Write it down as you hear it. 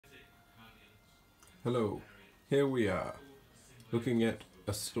Hello, here we are, looking at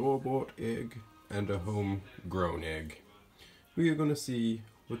a store-bought egg and a homegrown egg. We are going to see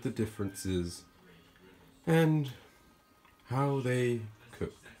what the difference is and how they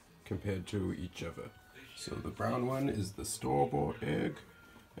cook compared to each other. So the brown one is the store-bought egg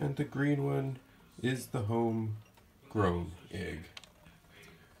and the green one is the homegrown egg.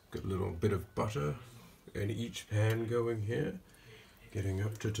 Got a little bit of butter in each pan going here. Getting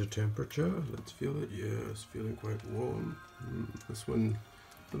up to the temperature. Let's feel it. Yes, feeling quite warm. This one,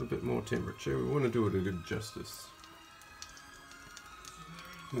 a little bit more temperature. We want to do it a good justice.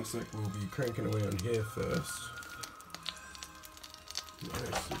 Looks like we'll be cranking away on here first.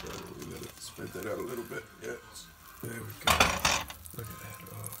 Nice. We let it spread that out a little bit. Yes. There we go. Look at that.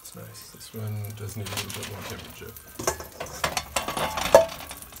 Oh, it's nice. This one does need a little bit more temperature.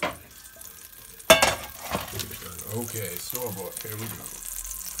 Okay, store-bought, here we go.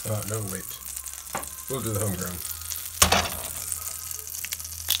 No, wait. We'll do the homegrown.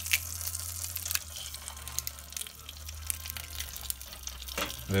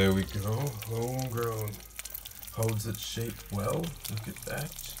 There we go, homegrown. Holds its shape well, look at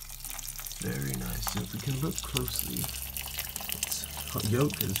that. Very nice. If we can look closely, its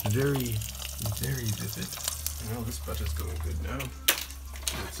yolk is very, very vivid. Well, this butter's going good now.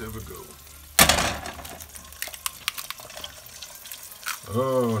 Let's have a go.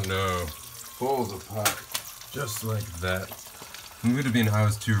 Oh no, falls apart just like that. It would have been I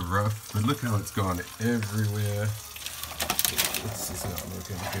was too rough, but look how it's gone everywhere. This is not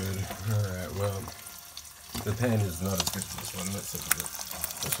looking good. Alright, well, the pan is not as good as this one. Let's have a look.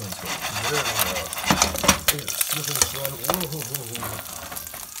 This one's going very well. Look at this one. Whoa.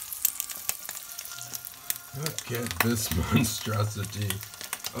 Look at this monstrosity.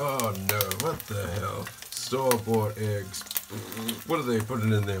 Oh no, what the hell? Store-bought eggs. What are they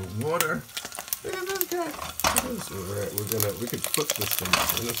putting in there? Water? Look at this guy. Alright, we could flip this thing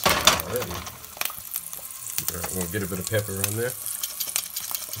already. Alright, we'll get a bit of pepper on there.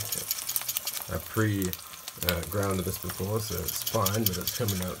 Okay. I ground this before, so it's fine, but it's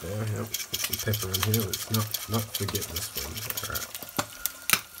coming out there. Yep. Put some pepper in here. Let's not forget this one. Alright.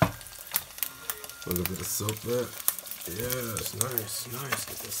 A little bit of salt there. Yes, nice.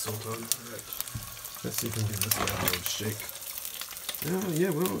 Get the salt on. Alright. Let's see if we can give this one a little shake. Yeah,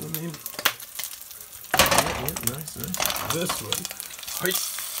 well, I mean, nice. This one, hi,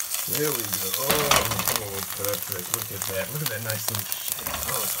 there we go. Oh, perfect. Look at that nice little shake.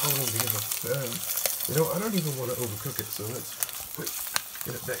 Oh, it's holding together firm. You know, I don't even want to overcook it, so let's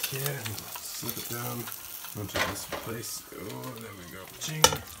get it back here and slip it down onto this place. Oh, there we go. Ching.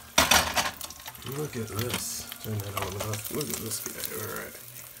 Look at this. Turn that on and off. Look at this guy. All right.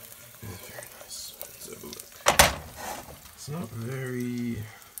 Very nice. Let's have a look. It's not very,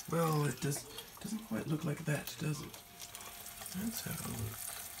 well, it doesn't quite look like that, does it? Let's have a look.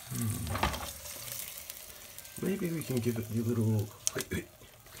 Maybe we can give it the little,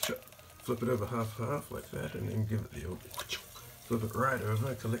 flip it over half like that, and then give it the old, flip it right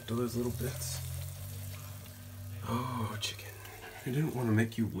over, collect all those little bits. Oh, chicken. I didn't want to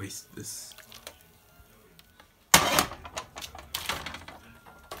make you waste this.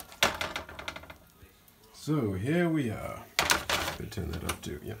 So here we are. I'm going to turn that up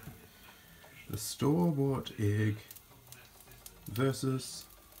too. Yep. The store-bought egg versus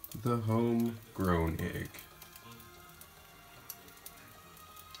the homegrown egg.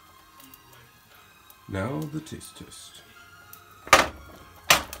 Now the taste test.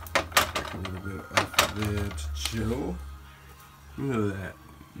 Take a little bit off there to chill. Look at that.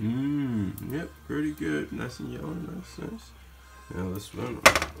 Yep, pretty good. Nice and yellow. Nice. Now this one.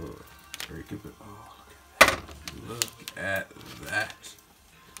 Oh, very good. Oh. Look at that.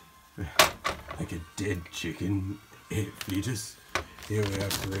 Like a dead chicken fetus. Here we are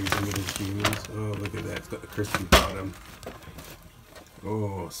raising it as humans. Oh, look at that. It's got the crispy bottom.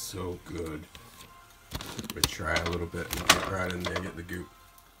 Oh, so good. Let me try a little bit and get right in there, get the goop.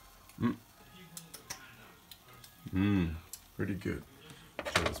 Pretty good.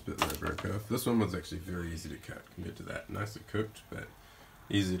 So let's put that back off. This one was actually very easy to cut compared to that. Nicely cooked, but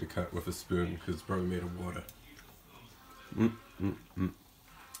easy to cut with a spoon because it's probably made of water.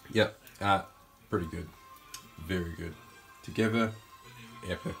 Yep, pretty good. Very good. Together,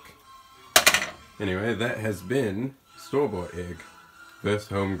 epic. Anyway, that has been store-bought egg versus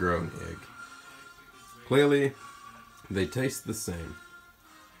homegrown egg. Clearly, they taste the same.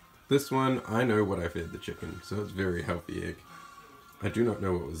 This one, I know what I fed the chicken, so it's very healthy egg. I do not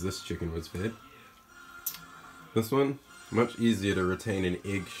know what this chicken was fed. This one, much easier to retain an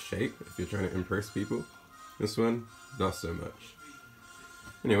egg shape if you're trying to impress people. This one, not so much.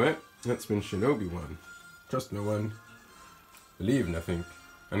 Anyway, That's been Shinobi 1. Trust no one, believe nothing,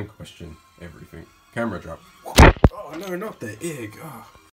 and question everything. Camera drop. Oh no, not the egg. Oh.